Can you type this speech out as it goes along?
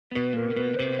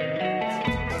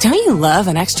Don't you love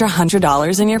an extra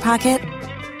 $100 in your pocket?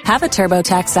 Have a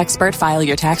TurboTax expert file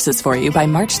your taxes for you by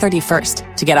March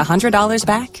 31st to get $100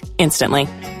 back instantly.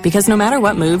 Because no matter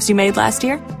what moves you made last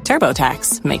year,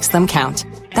 TurboTax makes them count.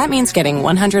 That means getting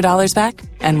 $100 back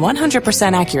and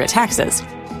 100% accurate taxes,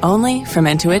 only from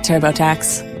Intuit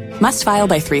TurboTax. Must file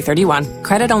by 3/31.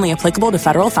 Credit only applicable to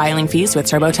federal filing fees with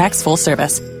TurboTax full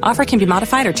service. Offer can be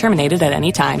modified or terminated at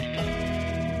any time.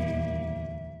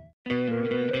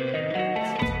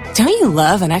 Don't you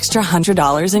love an extra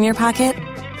 $100 in your pocket?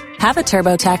 Have a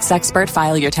TurboTax expert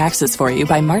file your taxes for you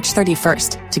by March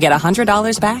 31st to get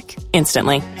 $100 back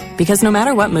instantly. Because no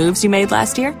matter what moves you made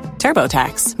last year,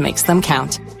 TurboTax makes them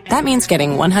count. That means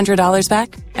getting $100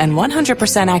 back and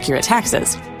 100% accurate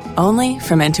taxes, only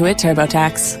from Intuit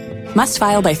TurboTax. Must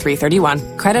file by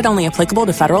 3/31. Credit only applicable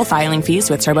to federal filing fees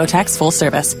with TurboTax full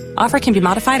service. Offer can be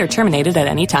modified or terminated at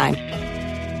any time.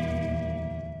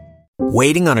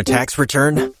 Waiting on a tax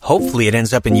return? Hopefully it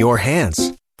ends up in your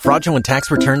hands. Fraudulent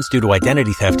tax returns due to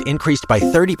identity theft increased by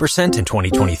 30% in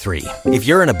 2023. If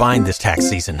you're in a bind this tax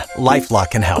season,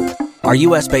 LifeLock can help. Our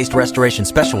U.S.-based restoration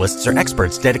specialists are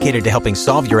experts dedicated to helping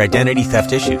solve your identity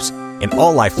theft issues. And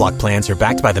all LifeLock plans are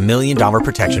backed by the $1 Million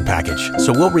Protection Package.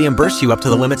 So we'll reimburse you up to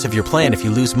the limits of your plan if you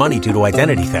lose money due to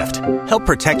identity theft. Help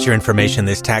protect your information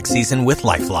this tax season with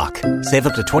LifeLock. Save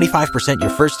up to 25% your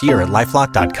first year at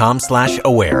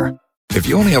LifeLock.com/aware. If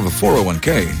you only have a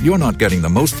 401k, you're not getting the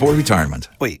most for retirement.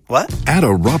 Wait, what? Add a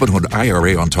Robinhood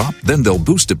IRA on top, then they'll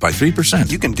boost it by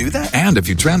 3%. You can do that? And if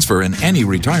you transfer in any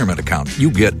retirement account, you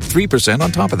get 3%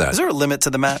 on top of that. Is there a limit to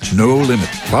the match? No limit.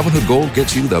 Robinhood Gold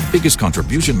gets you the biggest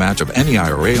contribution match of any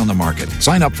IRA on the market.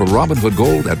 Sign up for Robinhood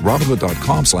Gold at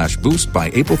Robinhood.com/boost by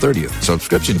April 30th.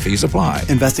 Subscription fees apply.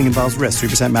 Investing involves risk.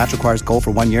 3% match requires gold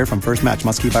for 1 year from first match.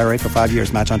 Must keep IRA for 5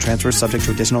 years. Match on transfers subject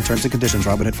to additional terms and conditions.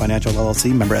 Robinhood Financial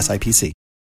LLC, member SIPC.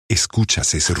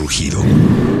 ¿Escuchas ese rugido?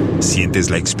 ¿Sientes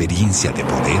la experiencia de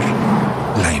poder?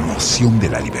 ¿La emoción de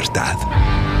la libertad?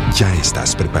 Ya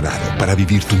estás preparado para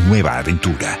vivir tu nueva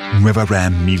aventura. Nueva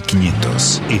Ram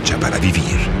 1500, hecha para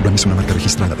vivir. Ram es una marca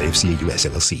registrada de FCA US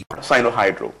LLC.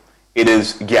 Sino-Hydro, it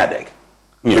is GEADEG.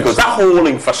 Yes. Because that whole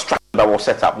infrastructure that was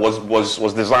set up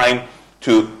was designed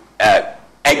to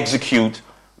execute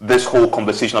this whole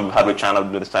conversation that we've had with China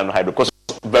with the Sino-Hydro, because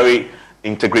it was very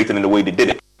integrated in the way they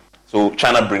did it. So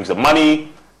China brings the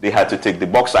money, they had to take the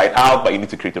bauxite out, but you need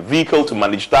to create a vehicle to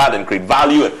manage that and create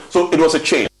value. So it was a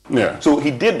change. Yeah. So he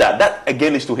did that. That,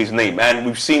 again, is to his name. And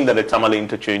we've seen that the Tamale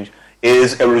interchange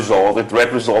is a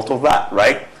direct result of that,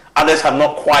 right? Others have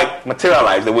not quite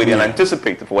materialized the way they had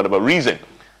anticipated for whatever reason.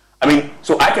 I mean,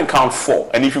 so I can count 4.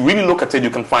 And if you really look at it, you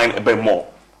can find a bit more.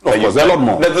 Of course, there's a lot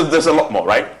more. There's a lot more,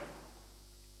 right?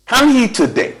 Can he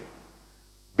today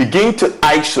begin to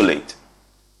isolate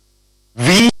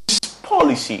these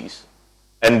policies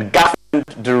and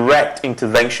government direct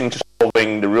intervention to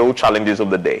solving the real challenges of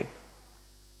the day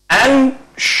and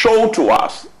show to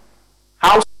us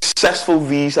how successful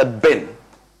these had been,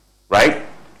 right?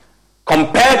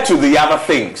 Compared to the other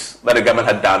things that the government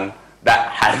had done that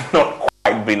had not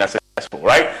quite been as successful,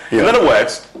 right? Yeah. In other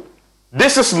words,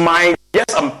 this is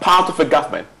yes, I'm part of a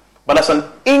government, but as an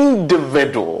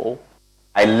individual,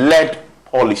 I led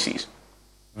policies.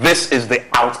 This is the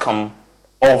outcome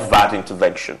of that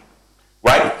intervention,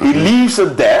 right? He leaves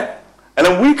it there, and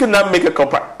then we can now make a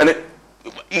comparison. And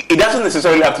it doesn't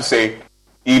necessarily have to say,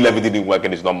 E-levy didn't work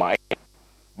and it's not mine.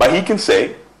 But he can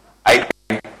say, I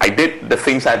did the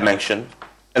things I mentioned,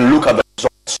 and look at the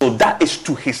results. So that is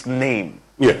to his name.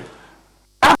 Yeah.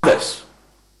 Others,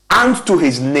 and to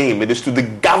his name, it is to the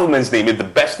government's name. The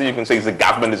best thing you can say is the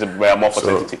government is a amorphous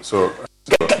entity.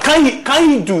 Can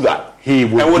he do that? He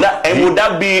would. And would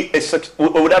that be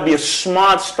a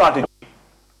smart strategy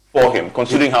for him,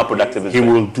 considering how productive it's been? He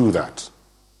will do that.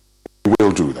 He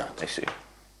will do that. I see.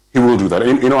 He will do that.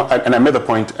 And I made the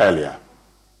point earlier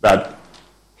that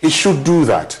he should do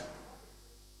that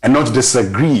and not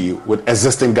disagree with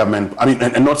existing government. I mean,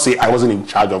 and not say I wasn't in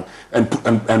charge of and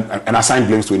assign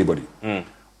blames to anybody.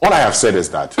 All I have said is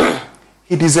that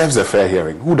he deserves a fair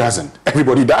hearing. Who doesn't?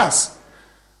 Everybody does.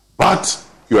 But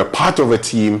you're a part of a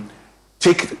team.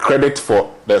 Take credit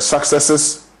for the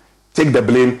successes. Take the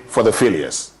blame for the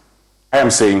failures. I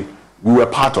am saying we were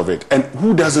part of it. And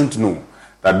who doesn't know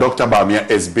that Dr. Bawumia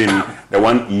has been the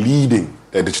one leading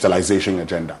the digitalization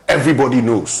agenda? Everybody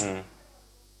knows.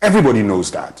 Everybody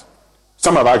knows that.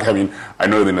 Some of us, I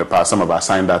know in the past, some of us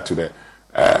signed that to the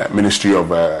Ministry of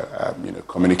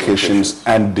Communications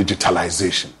and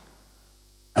Digitalization.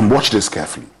 And watch this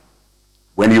carefully.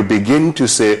 When you begin to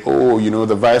say,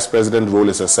 the vice president role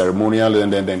is a ceremonial,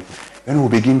 and then we'll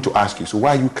begin to ask you, so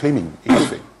why are you claiming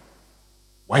anything?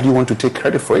 Why do you want to take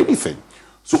credit for anything?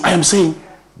 So I am saying,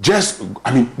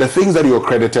 the things that you're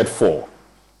credited for,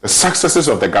 the successes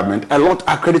of the government, a lot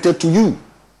are credited to you.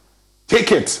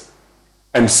 Take it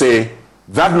and say,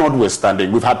 that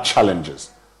notwithstanding, we've had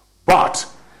challenges. But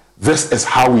this is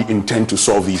how we intend to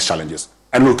solve these challenges.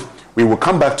 And look, we will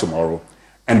come back tomorrow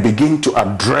and begin to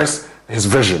address his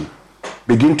vision,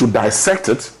 begin to dissect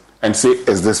it and say,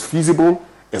 is this feasible?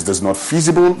 Is this not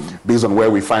feasible? Based on where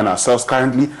we find ourselves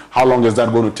currently, how long is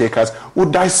that going to take us?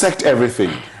 We'll dissect everything.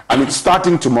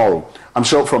 Starting tomorrow, I'm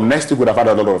sure from next week we'd have had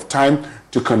a lot of time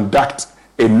to conduct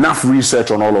enough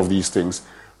research on all of these things,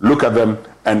 look at them,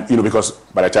 and, because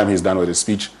by the time he's done with his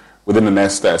speech, within the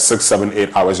next 6, 7,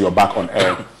 8 hours, you're back on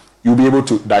air. You'll be able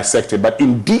to dissect it. But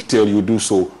in detail, you do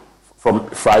so from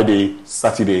Friday,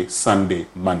 Saturday, Sunday,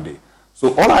 Monday.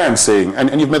 So all I am saying,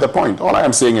 and you've made the point, all I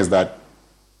am saying is that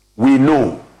we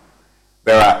know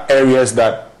there are areas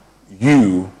that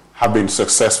you have been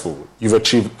successful. You've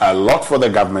achieved a lot for the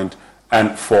government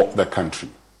and for the country.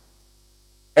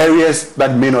 Areas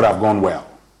that may not have gone well.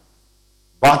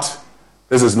 But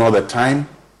this is not the time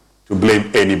to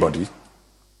blame anybody.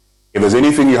 If there's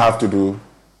anything you have to do,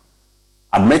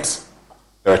 admit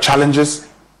there are challenges,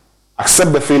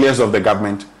 accept the failures of the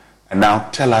government, and now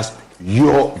tell us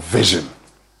your vision.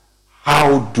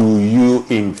 How do you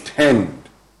intend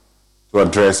to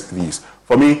address these?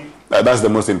 For me, that's the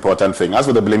most important thing. As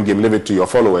for the blame game, leave it to your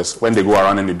followers. When they go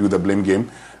around and they do the blame game,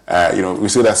 we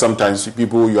see that sometimes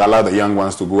you allow the young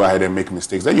ones to go ahead and make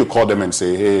mistakes. Then you call them and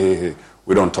say, hey,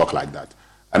 we don't talk like that.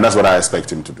 And that's what I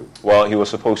expect him to do. Well, he was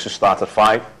supposed to start at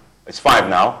 5. It's 5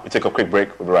 now. We take a quick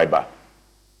break. We'll be right back.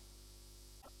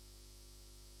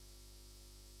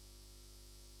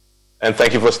 And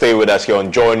thank you for staying with us here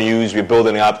on Joy News. We're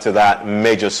building up to that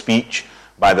major speech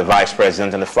by the Vice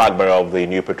President and the flag bearer of the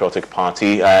New Patriotic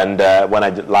Party. And when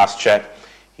I did last check,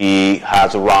 he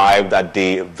has arrived at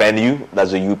the venue.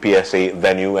 That's the UPSA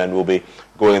venue, and will be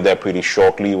going there pretty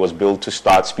shortly. He was billed to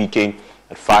start speaking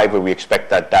at 5, but we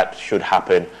expect that should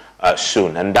happen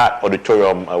soon. And that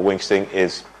auditorium, Winston,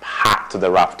 is packed to the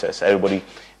rafters. Everybody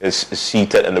is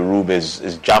seated, and the room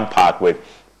is jam-packed with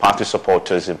party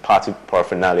supporters and party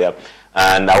paraphernalia.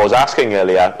 And I was asking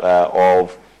earlier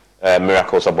of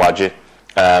Miracles Abuaji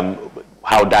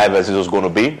how diverse this was going to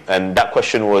be, and that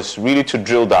question was really to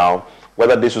drill down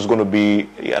whether this was going to be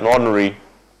an ordinary,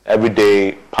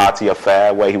 everyday party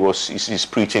affair where he's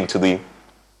preaching to the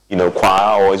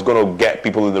choir, or he's going to get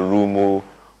people in the room who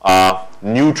are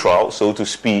neutral, so to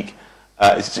speak.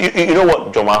 You know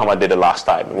what John Mahama did the last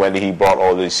time when he brought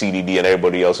all the CDD and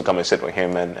everybody else to come and sit with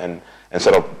him and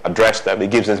sort of address them.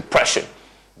 It gives an impression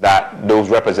that those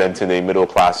representing the middle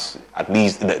class, at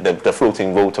least the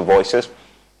floating voter voices,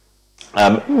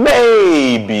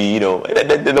 maybe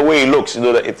the way it looks,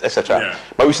 etc. Yeah.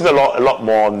 But we've seen a lot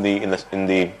more in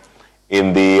the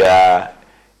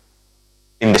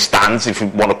stands, if you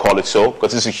want to call it so,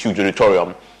 because this is a huge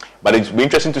auditorium. But it's be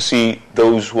interesting to see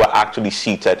those who are actually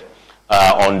seated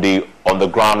on the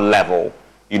ground level,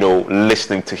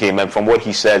 listening to him. And from what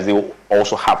he says, they will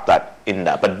also have that in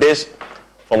that. But this,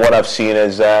 from what I've seen,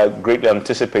 is greatly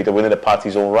anticipated within the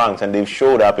party's own ranks, and they've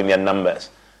showed up in their numbers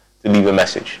to leave a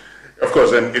message. Of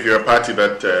course, and if you're a party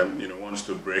that wants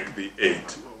to break the 8,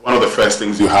 one of the first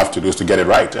things you have to do is to get it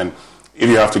right. And if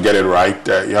you have to get it right,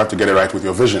 you have to get it right with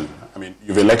your vision. I mean,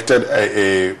 you've elected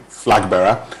a flag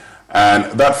bearer, and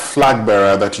that flag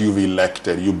bearer that you've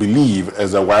elected, you believe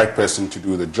is the right person to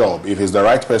do the job. If he's the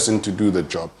right person to do the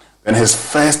job, then his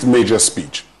first major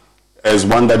speech is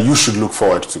one that you should look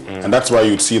forward to. And that's why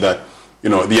you'd see that, the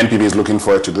NPP is looking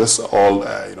forward to this. All,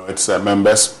 its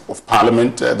members of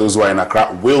parliament, those who are in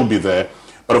Accra, will be there.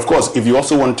 But of course, if you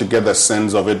also want to get the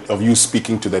sense of you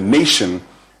speaking to the nation,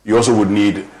 you also would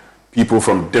need people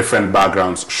from different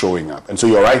backgrounds showing up. And so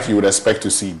you're right, you would expect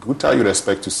to see Guta, you'd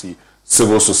expect to see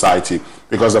civil society,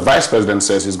 because the Vice President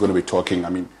says he's going to be talking,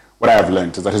 what I have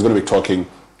learned is that he's going to be talking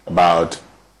about,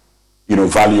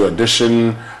 value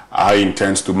addition, how he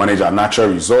intends to manage our natural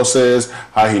resources,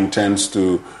 how he intends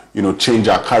to, change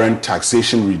our current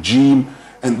taxation regime.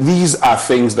 And these are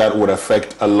things that would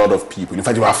affect a lot of people. In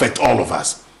fact, it will affect all of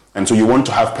us. And so you want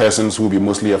to have persons who will be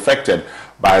mostly affected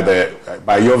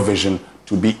by your vision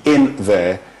to be in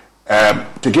there,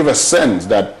 to give a sense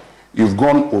that you've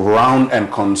gone around and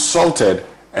consulted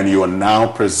and you are now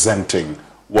presenting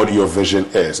what your vision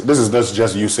is. This is not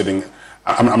just you sitting.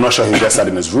 I'm not sure he just sat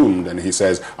in his room and he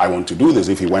says, I want to do this.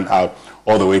 If he went out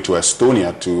all the way to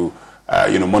Estonia to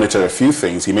monitor a few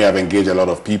things, he may have engaged a lot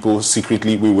of people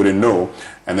secretly, we wouldn't know,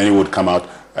 and then he would come out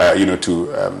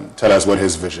to tell us what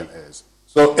his vision is.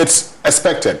 So it's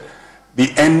expected. The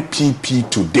NPP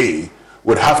today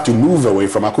would have to move away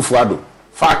from Akufo-Addo.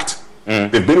 Fact.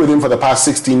 They've been with him for the past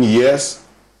 16 years.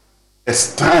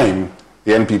 It's time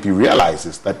the NPP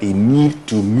realizes that they need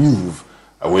to move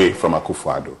away from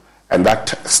Akufo-Addo. And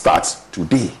that starts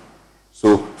today.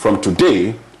 So from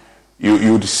today,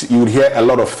 you'd hear a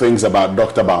lot of things about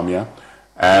Dr. Bawumia.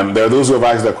 There are those who have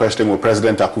asked the question, will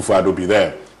President Akufo-Addo be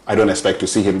there? I don't expect to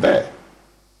see him there.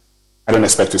 I don't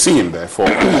expect to see him there for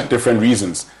different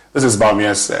reasons. This is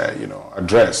Bawumia's,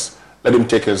 address. Let him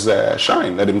take his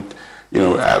shine. Let him,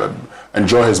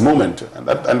 enjoy his moment, and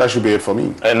that should be it for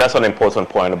me. And that's an important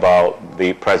point about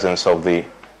the presence of the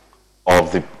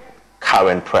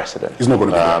current president. He's not going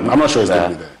to be there. I'm not sure he's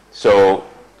going to be there. So,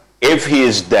 if he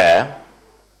is there,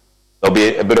 there'll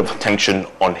be a bit of tension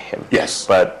on him. Yes.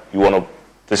 But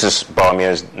this is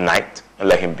Bawumia's night, and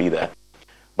let him be there.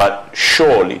 But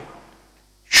surely,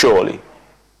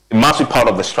 it must be part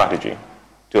of the strategy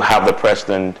to have the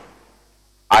president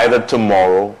either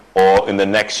tomorrow or in the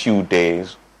next few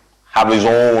days have his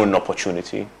own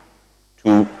opportunity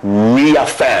to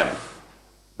reaffirm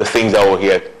the things that we'll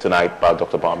hear tonight by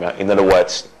Dr. Bawumia. In other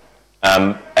words,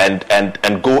 and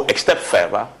go a step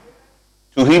further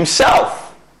to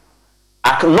himself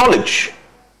acknowledge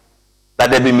that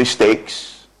there have been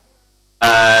mistakes,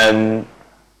 and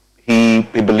he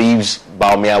believes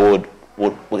Bawumia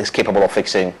is capable of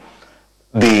fixing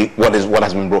what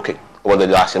has been broken over the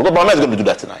last year. Well, Bawumia is going to do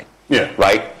that tonight. Yeah.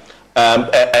 Right?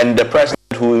 And the president,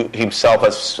 who himself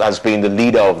has been the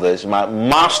leader of this,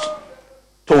 must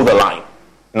toe the line.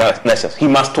 He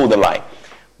must toe the line.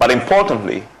 But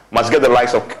importantly, must get the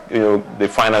likes of the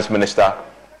finance minister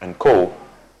and co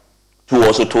to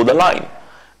also toe the line.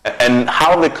 And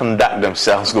how they conduct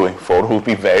themselves going forward will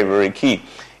be very, very key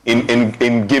in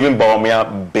giving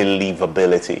Bawumia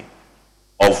believability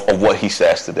of what he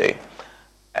says today.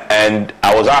 And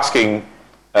I was asking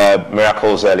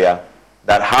Miracles earlier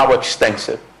that how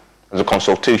extensive has the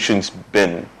consultations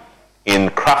been in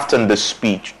crafting the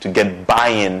speech to get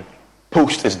buy-in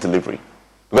post its delivery?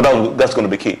 Because that's going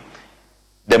to be key.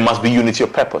 There must be unity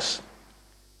of purpose.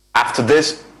 After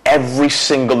this, every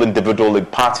single individual in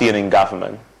party and in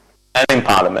government and in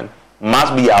parliament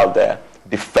must be out there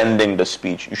defending the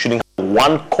speech. You shouldn't have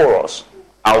one chorus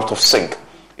out of sync.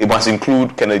 It must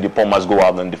include Kennedy Paul must go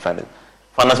out and defend it.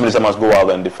 Finance minister must go out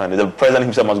and defend it. The president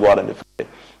himself must go out and defend it.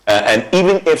 And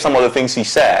even if some of the things he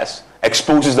says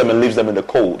exposes them and leaves them in the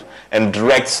cold and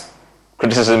directs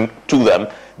criticism to them,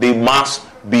 they must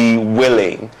be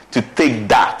willing to take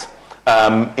that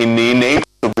in the name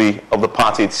of the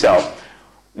party itself.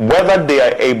 Whether they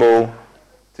are able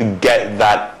to get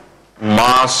that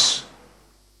mass,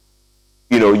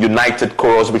 united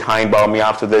chorus behind Bawumia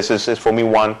after this is for me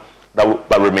one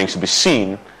that remains to be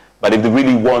seen. But if they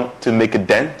really want to make a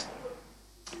dent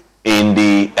in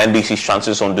the NDC's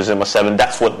chances on December 7,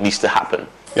 that's what needs to happen.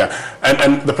 Yeah,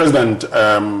 and the president,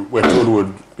 we're told,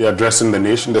 would be addressing the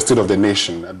nation, the State of the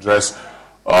Nation address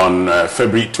on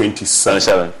February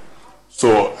 27.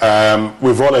 So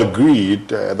we've all agreed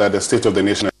that the State of the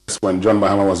Nation, when John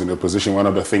Mahama was in opposition, one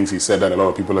of the things he said that a lot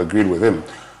of people agreed with him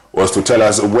was to tell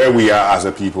us where we are as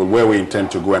a people, where we intend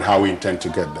to go, and how we intend to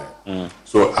get there.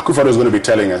 So Akufo-Addo is going to be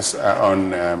telling us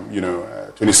on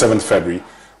 27th February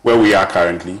where we are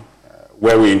currently,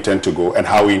 where we intend to go, and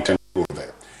how we intend to go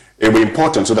there. It will be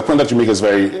important. So the point that you make is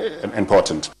very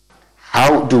important.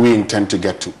 How do we intend to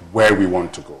get to where we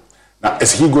want to go? Now,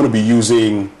 is he going to be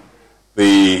using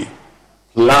the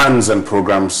plans and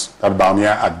programs that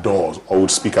Bawumia adores or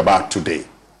would speak about today?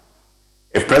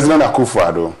 If President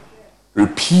Akufo-Addo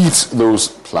repeats those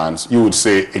plans, you would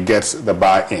say it gets the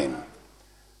buy-in.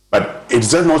 But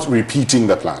it's just not repeating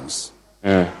the plans,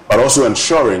 but also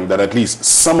ensuring that at least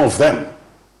some of them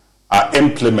are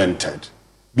implemented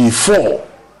before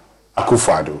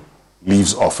Akufo-Addo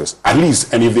leaves office. At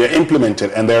least, and if they're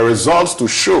implemented and there are results to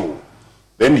show,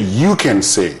 then you can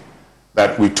say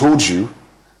that we told you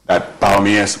that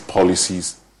Bawumia's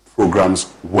policies,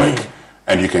 programs work,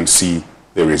 and you can see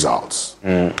the results.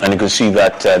 And you can see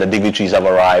that the dignitaries have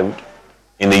arrived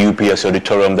in the UPS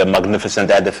auditorium, the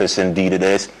magnificent edifice indeed it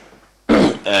is.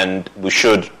 And we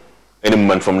should, any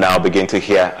moment from now, begin to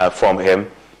hear from him.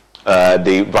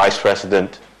 The Vice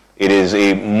President, it is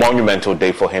a monumental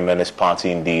day for him and his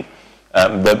party indeed.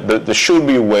 There should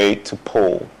be a way to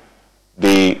poll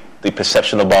the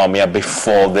perception of Bawumia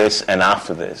before this and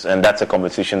after this. And that's a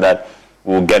conversation that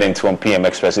we'll get into on PM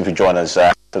Express if you join us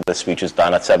after the speech is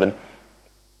done at 7.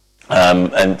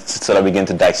 And sort of begin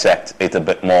to dissect it a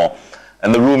bit more.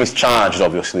 And the room is charged,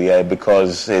 obviously,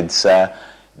 because it's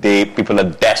the people are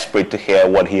desperate to hear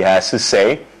what he has to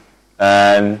say.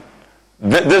 And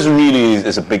this really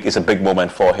is a big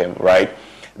moment for him, right?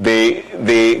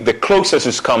 The closest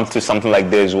it's come to something like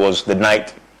this was the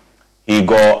night he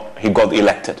got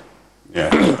elected.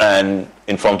 Yeah. And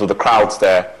in front of the crowds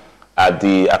there at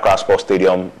the Accra Sports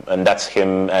Stadium, and that's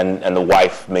him and the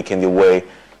wife making their way,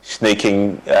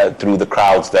 snaking through the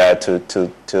crowds there to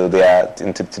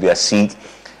their seat.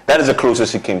 That is the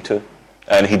closest he came to,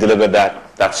 and he delivered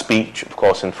that speech, of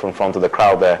course, in front of the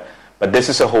crowd there. But this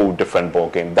is a whole different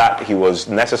ballgame. That he was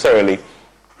necessarily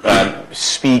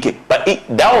speaking, but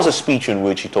that was a speech in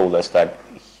which he told us that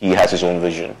he has his own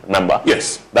vision. Remember?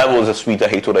 Yes. That was a speech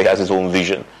that he told us he has his own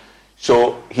vision.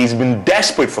 So he's been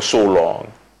desperate for so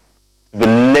long,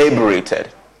 been liberated,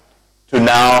 to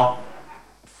now,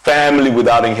 firmly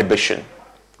without inhibition,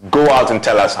 go out and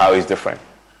tell us how he's different.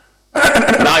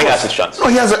 Now he has his chance. No,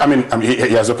 he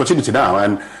has opportunity now,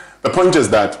 and the point is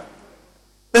that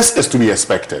this is to be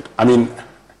expected. I mean,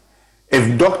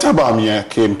 if Dr. Bawumia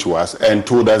came to us and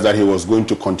told us that he was going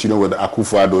to continue with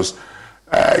Akufo-Addo's,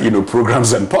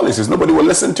 programs and policies, nobody will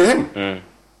listen to him.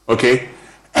 Okay,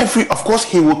 of course,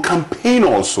 he will campaign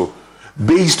also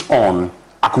based on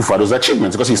Akufo-Addo's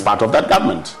achievements because he's part of that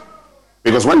government.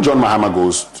 Because when John Mahama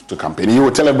goes to campaign, he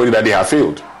will tell everybody that they have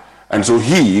failed. And so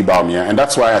Bawumia, and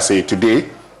that's why I say today,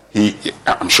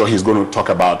 I'm sure he's going to talk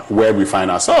about where we find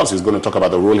ourselves. He's going to talk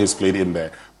about the role he's played in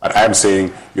there. But I'm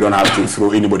saying you don't have to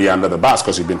throw anybody under the bus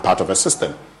because you've been part of a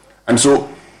system. And so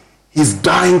he's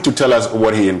dying to tell us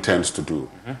what he intends to do.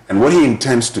 And what he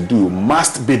intends to do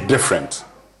must be different.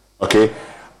 Okay?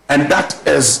 And that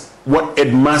is what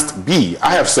it must be.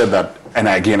 I have said that, and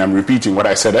again, I'm repeating what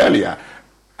I said earlier.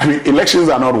 I mean, elections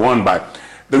are not won by...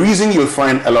 The reason you'll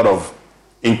find a lot of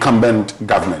incumbent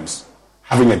governments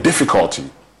having a difficulty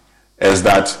is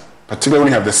that, particularly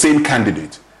when you have the same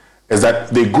candidate, is that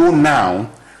they go now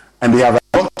and they have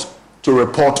a lot to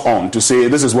report on to say,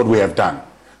 this is what we have done.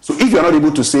 So if you're not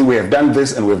able to say, we have done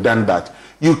this and we've done that,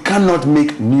 you cannot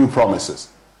make new promises.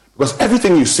 Because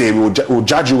everything you say will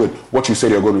judge you with what you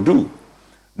said you're going to do.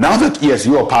 Now that, yes,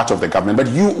 you are part of the government, but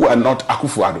you are not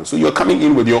Akufo-Addo. So you're coming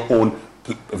in with your own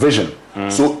vision.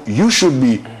 So you should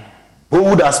be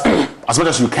bold as much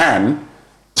as you can.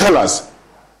 Tell us,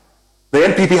 the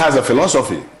NPP has a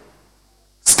philosophy.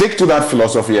 Stick to that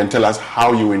philosophy and tell us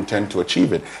how you intend to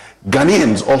achieve it.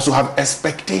 Ghanaians also have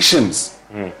expectations.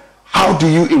 How do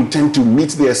you intend to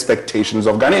meet the expectations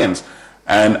of Ghanaians?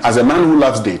 And as a man who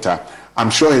loves data, I'm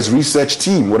sure his research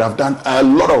team would have done a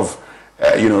lot of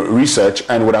research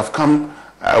and would have come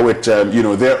with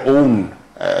their own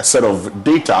set of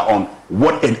data on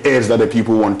what it is that the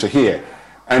people want to hear.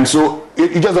 And so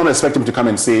you just don't expect him to come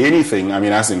and say anything. I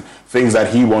mean, as in things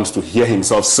that he wants to hear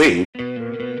himself say.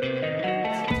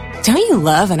 Don't you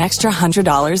love an extra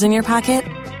 $100 in your pocket?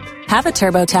 Have a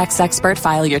TurboTax expert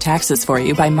file your taxes for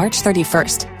you by March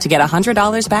 31st to get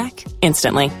 $100 back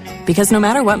instantly. Because no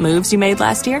matter what moves you made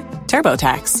last year,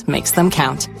 TurboTax makes them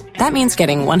count. That means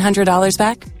getting $100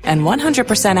 back and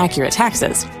 100% accurate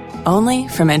taxes only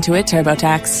from Intuit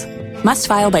TurboTax. Must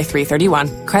file by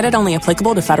 3/31. Credit only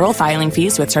applicable to federal filing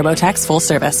fees with TurboTax full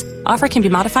service. Offer can be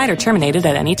modified or terminated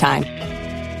at any time.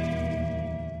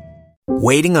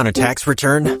 Waiting on a tax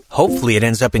return? Hopefully it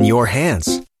ends up in your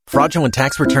hands. Fraudulent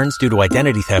tax returns due to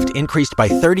identity theft increased by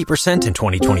 30% in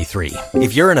 2023.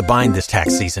 If you're in a bind this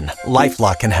tax season,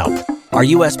 LifeLock can help. Our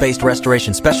U.S.-based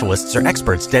restoration specialists are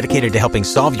experts dedicated to helping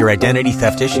solve your identity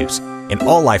theft issues. And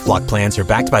all LifeLock plans are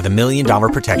backed by the $1 Million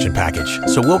Protection Package.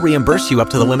 So we'll reimburse you up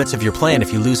to the limits of your plan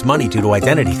if you lose money due to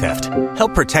identity theft.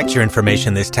 Help protect your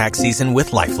information this tax season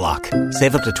with LifeLock.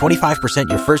 Save up to 25%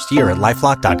 your first year at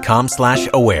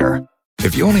LifeLock.com/aware.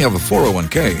 If you only have a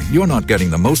 401k, you're not getting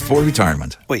the most for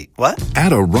retirement. Wait, what?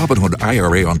 Add a Robinhood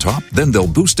IRA on top, then they'll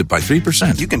boost it by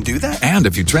 3%. You can do that? And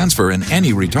if you transfer in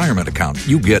any retirement account,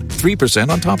 you get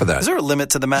 3% on top of that. Is there a limit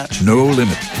to the match? No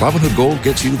limit. Robinhood Gold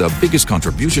gets you the biggest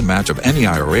contribution match of any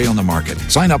IRA on the market.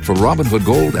 Sign up for Robinhood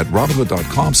Gold at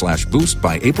Robinhood.com/boost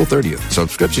by April 30th.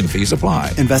 Subscription fees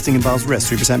apply. Investing involves risk.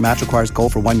 3% match requires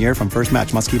gold for 1 year from first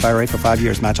match. Must keep IRA for 5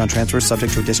 years. Match on transfers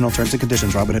subject to additional terms and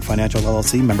conditions. Robinhood Financial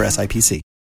LLC. Member SIPC.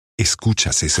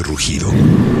 ¿Escuchas ese rugido?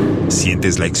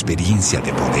 ¿Sientes la experiencia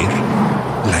de poder?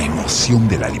 ¿La emoción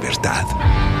de la libertad?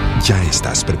 Ya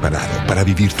estás preparado para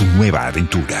vivir tu nueva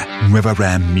aventura. Nueva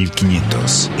Ram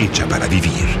 1500, hecha para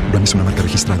vivir. Ram es una marca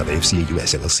registrada de FCA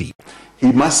US LLC.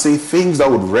 He must say things that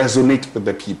would resonate with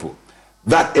the people.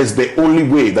 That is the only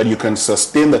way that you can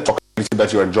sustain the toxicity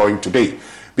that you're enjoying today.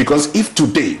 Because if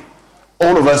today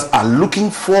all of us are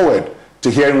looking forward to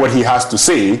hearing what he has to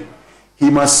say, he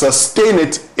must sustain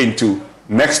it into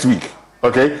next week,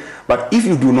 okay? But if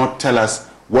you do not tell us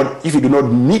if you do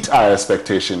not meet our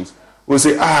expectations, we'll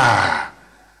say,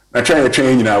 we're trying to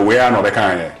change, we are not the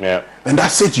kind. Yeah. then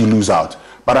that's it, you lose out.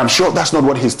 But I'm sure that's not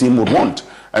what his team would want.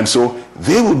 And so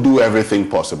they will do everything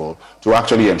possible to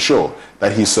actually ensure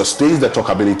that he sustains the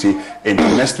talkability into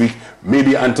next week,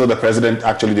 maybe until the president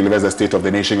actually delivers the State of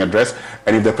the Nation address.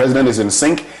 And if the president is in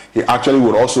sync, he actually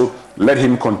will also let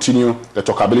him continue the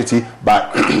talkability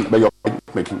by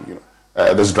making,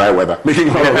 this dry weather, making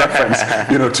a lot of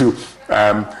reference, to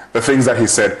the things that he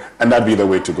said, and that'd be the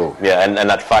way to go. Yeah, and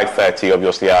at 5:30,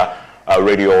 obviously, our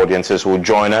radio audiences will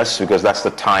join us, because that's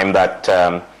the time that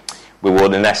we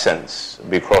will, in essence,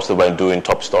 be crossed over and doing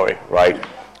top story, right?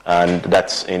 And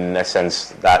that's, in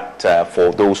essence, that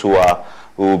for those who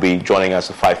will be joining us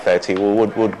at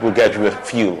 5:30, we'll get you a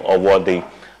feel of what the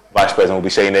Vice President will be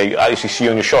saying. As you see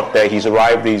on your shot there, he's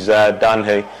arrived, he's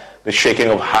done the shaking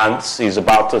of hands, he's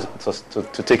about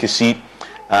to take his seat,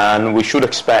 and we should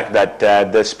expect that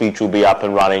the speech will be up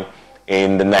and running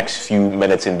in the next few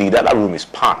minutes. Indeed, that room is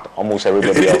packed, almost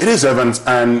everybody else. It is, Evans,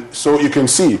 and so you can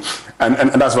see,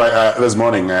 and that's why this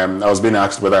morning I was being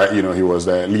asked whether he was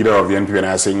the leader of the NPP, and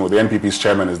I was saying, well, the NPP's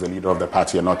chairman is the leader of the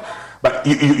party or not. But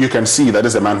you can see that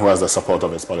is a man who has the support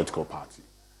of his political party.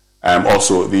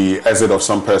 Also, the exit of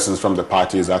some persons from the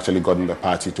party has actually gotten the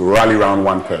party to rally around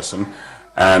one person.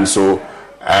 And so,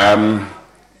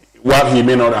 while he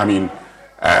may not,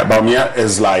 Bawumia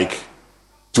is like,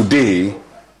 today,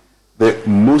 the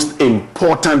most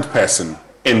important person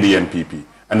in the NPP,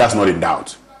 and that's not in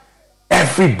doubt.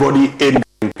 Everybody in the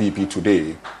NPP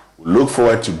today will look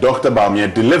forward to Dr.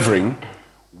 Bawumia delivering,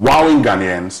 wowing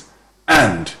Ghanaians,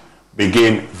 and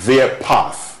begin their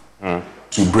path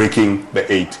to breaking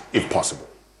the 8, if possible.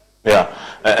 Yeah,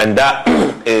 and that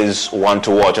is one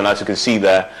to watch. And as you can see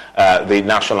there, the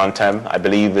national anthem, I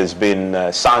believe, has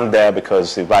been sung there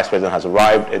because the Vice President has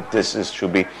arrived. This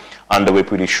should be underway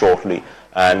pretty shortly.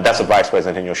 And that's the Vice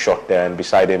President in your shot there. And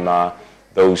beside him are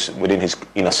those within his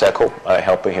inner circle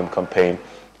helping him campaign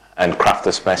and craft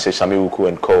this message. Sami Wuku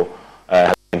and co.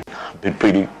 Have been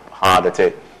pretty hard at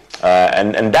it.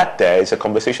 And that there is a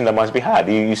conversation that must be had.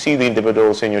 You see the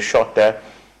individuals in your shot there,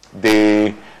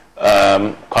 the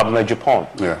Kwabena Japan.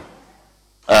 Yeah.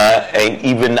 And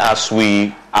even as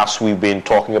we've been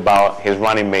talking about his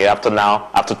running mate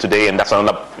after today, and that's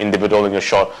another individual in your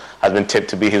shot has been tipped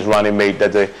to be his running mate,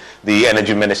 that the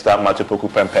Energy Minister Matupoku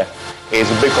Pempe. It's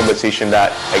a big conversation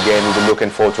that again we've been looking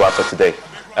forward to after today.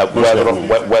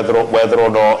 Whether or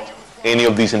not any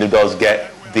of these individuals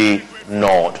get the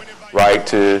nod, right,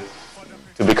 to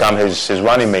become his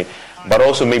running mate, but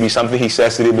also maybe something he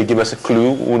says today may give us a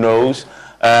clue. Who knows?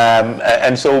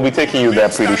 And so we'll be taking you there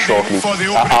pretty shortly.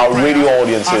 Our radio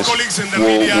audiences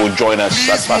will join us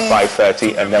at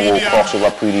 5:30, and then we'll cross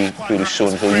over pretty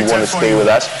soon. So you want to stay with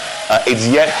us. It's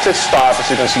yet to start. As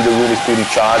you can see, the room is pretty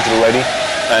charged already,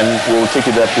 and we'll take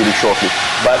you there pretty shortly.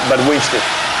 But Winston,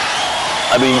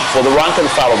 for the rank and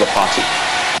file of the party,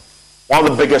 one of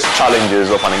the biggest challenges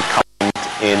of an incumbent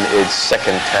in its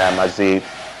second term as they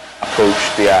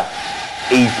approach their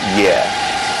 8th year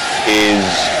is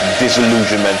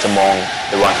disillusionment among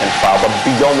the rank and file, but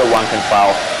beyond the rank and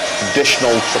file,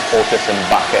 traditional supporters and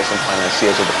backers and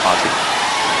financiers of the party.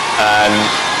 And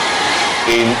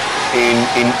in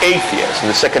 8 years, in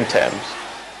the second terms,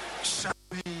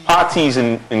 parties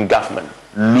in government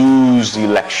lose the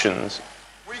elections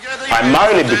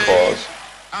primarily because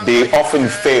they often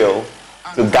fail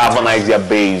to galvanize their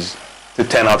base to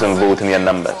turn out and vote in their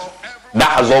numbers.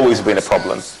 That has always been a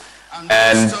problem.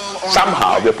 And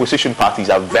somehow the opposition parties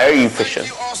are very efficient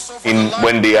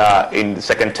when they are in the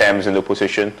second terms in the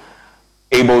opposition,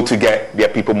 able to get their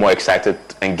people more excited,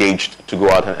 engaged to go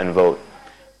out and vote.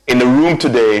 In the room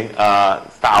today,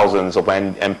 thousands of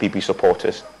MPP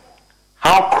supporters.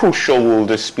 How crucial will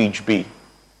this speech be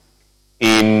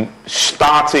in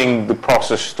starting the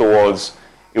process towards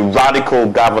a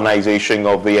radical galvanization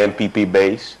of the MPP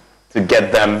base to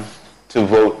get them to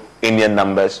vote in their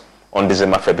numbers on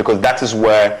December 5th? Because that is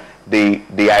where they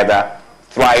either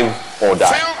thrive or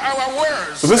die.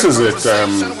 So this is it.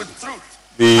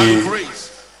 The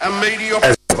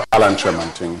as of Alan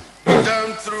Tremonting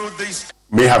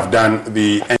may have done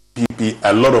the NPP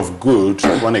a lot of good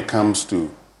when it comes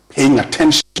to paying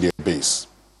attention to their base.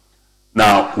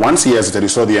 Now, once he hesitated, he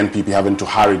saw the NPP having to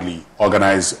hurriedly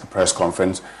organize a press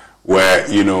conference where,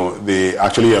 they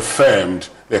actually affirmed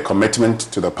their commitment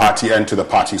to the party and to the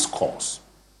party's cause.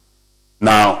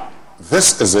 Now,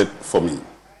 this is it for me.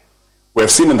 We've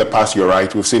seen in the past, you're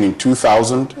right, we've seen in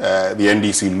 2000, the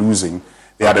NDC losing.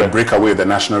 They had a breakaway with the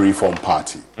National Reform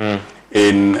Party.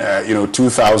 In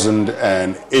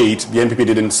 2008, the NPP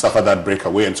didn't suffer that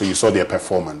breakaway, and so you saw their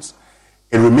performance.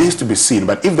 It remains to be seen,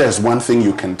 but if there's one thing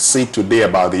you can say today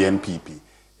about the NPP,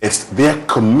 it's their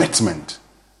commitment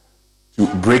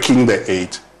to breaking the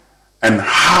 8, and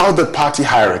how the party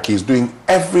hierarchy is doing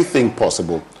everything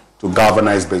possible to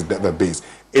galvanize the base.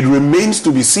 It remains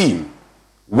to be seen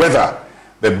whether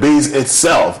the base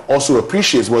itself also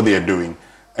appreciates what they are doing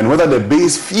and whether the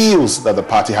base feels that the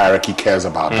party hierarchy cares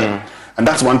about them. And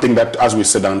that's one thing that, as we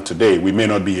sit down today, we may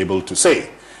not be able to say.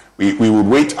 We would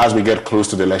wait as we get close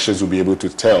to the elections. We'll be able to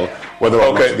tell whether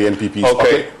or not the NPP is...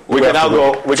 Okay, we can now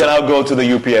go to the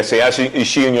UPSA. As you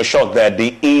see in your shot there,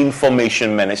 the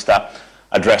information minister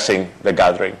addressing the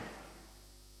gathering.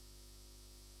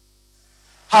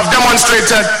 Have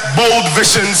demonstrated bold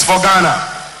visions for Ghana.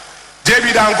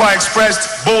 J.B. Dankwa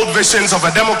expressed bold visions of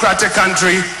a democratic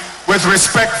country with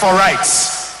respect for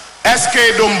rights.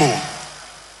 S.K. Dombo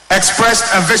expressed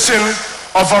a vision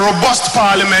of a robust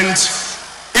parliament,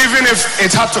 even if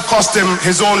it had to cost him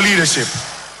his own leadership.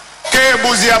 K.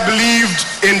 Buzia believed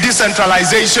in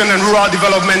decentralization and rural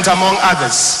development, among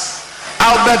others.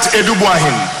 Albert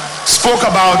Edubuahin spoke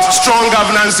about strong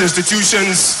governance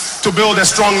institutions to build a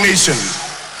strong nation.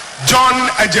 John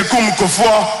Ejekum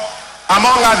Kufuor,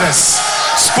 among others,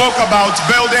 spoke about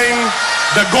building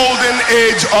the golden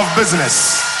age of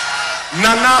business.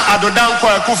 Nana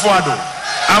Adodankwa Akufo-Addo,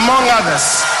 among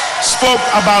others, spoke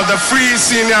about the free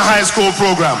senior high school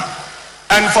program.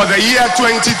 And for the year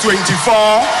 2024,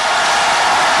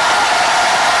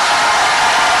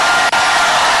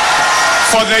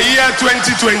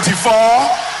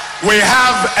 we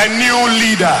have a new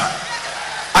leader.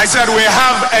 I said we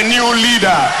have a new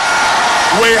leader.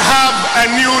 We have a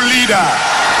new leader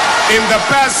in the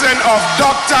person of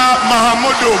Dr.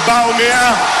 Mahamudu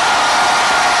Bawumia.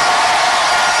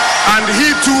 And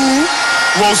he too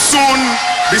will soon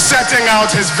be setting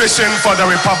out his vision for the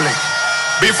Republic.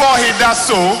 Before he does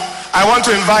so, I want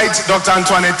to invite Dr.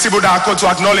 Antoinette Tibudako to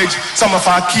acknowledge some of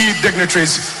our key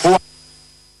dignitaries who are...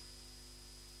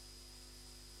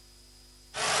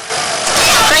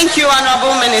 Thank you,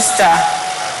 Honorable Minister.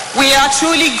 We are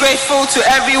truly grateful to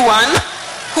everyone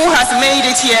who has made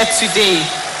it here today.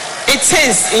 It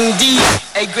is indeed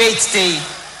a great day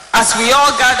as we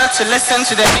all gather to listen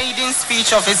to the maiden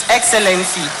speech of His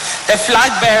Excellency, the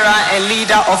flag bearer and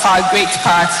leader of our great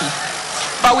party.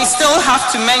 But we still have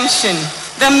to mention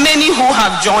the many who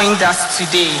have joined us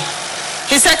today.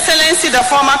 His Excellency, the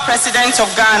former President of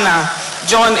Ghana,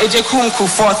 John Ejekum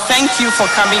Kufuor, thank you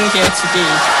for coming here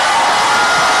today.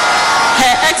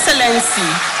 Her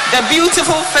Excellency, the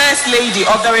beautiful First Lady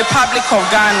of the Republic of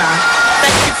Ghana,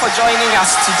 thank you for joining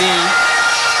us today.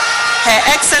 Her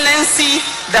Excellency,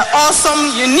 the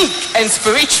awesome, unique, and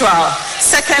spiritual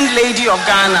Second Lady of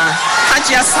Ghana,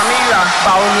 Hajia Samira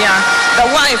Bawumia, the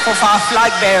wife of our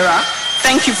flag bearer,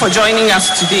 thank you for joining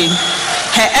us today.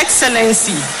 Her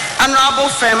Excellency, Honorable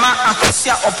Frema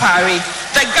Akosia Opare,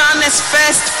 the Ghana's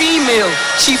first female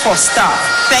Chief of Staff,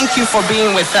 thank you for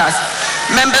being with us.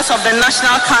 Members of the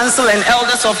National Council and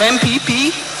elders of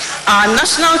MPP, our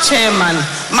National Chairman,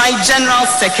 my General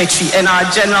Secretary and our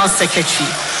General Secretary,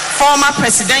 former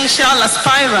presidential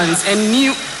aspirants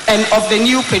and of the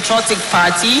new Patriotic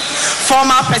Party,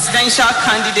 former presidential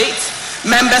candidates,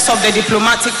 members of the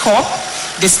Diplomatic Corps,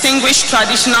 distinguished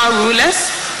traditional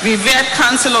rulers, revered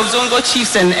Council of Zongo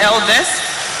Chiefs and Elders,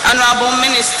 honorable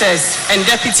ministers and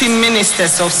deputy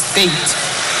ministers of state,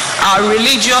 our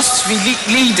religious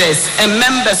leaders and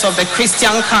members of the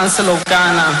Christian Council of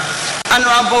Ghana,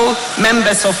 honorable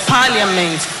members of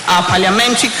parliament, our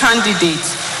parliamentary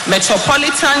candidates,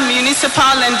 Metropolitan,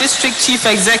 Municipal and District Chief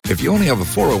Executive. If you only have a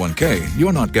 401k,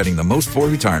 you're not getting the most for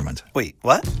retirement. Wait,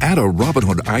 what? Add a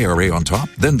Robinhood IRA on top,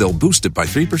 then they'll boost it by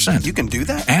 3%. You can do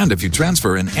that? And if you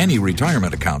transfer in any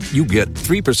retirement account, you get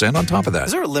 3% on top of that.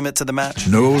 Is there a limit to the match?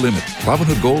 No limit.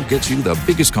 Robinhood Gold gets you the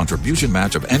biggest contribution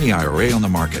match of any IRA on the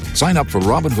market. Sign up for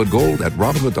Robinhood Gold at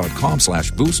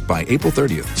Robinhood.com/boost by April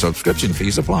 30th. Subscription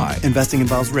fees apply. Investing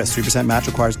involves risk. 3% match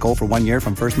requires gold for 1 year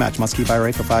from first match. Must keep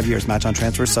IRA for 5 years. Match on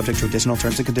transfers subject to additional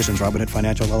terms and conditions. Robinhood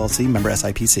Financial LLC, member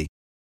SIPC.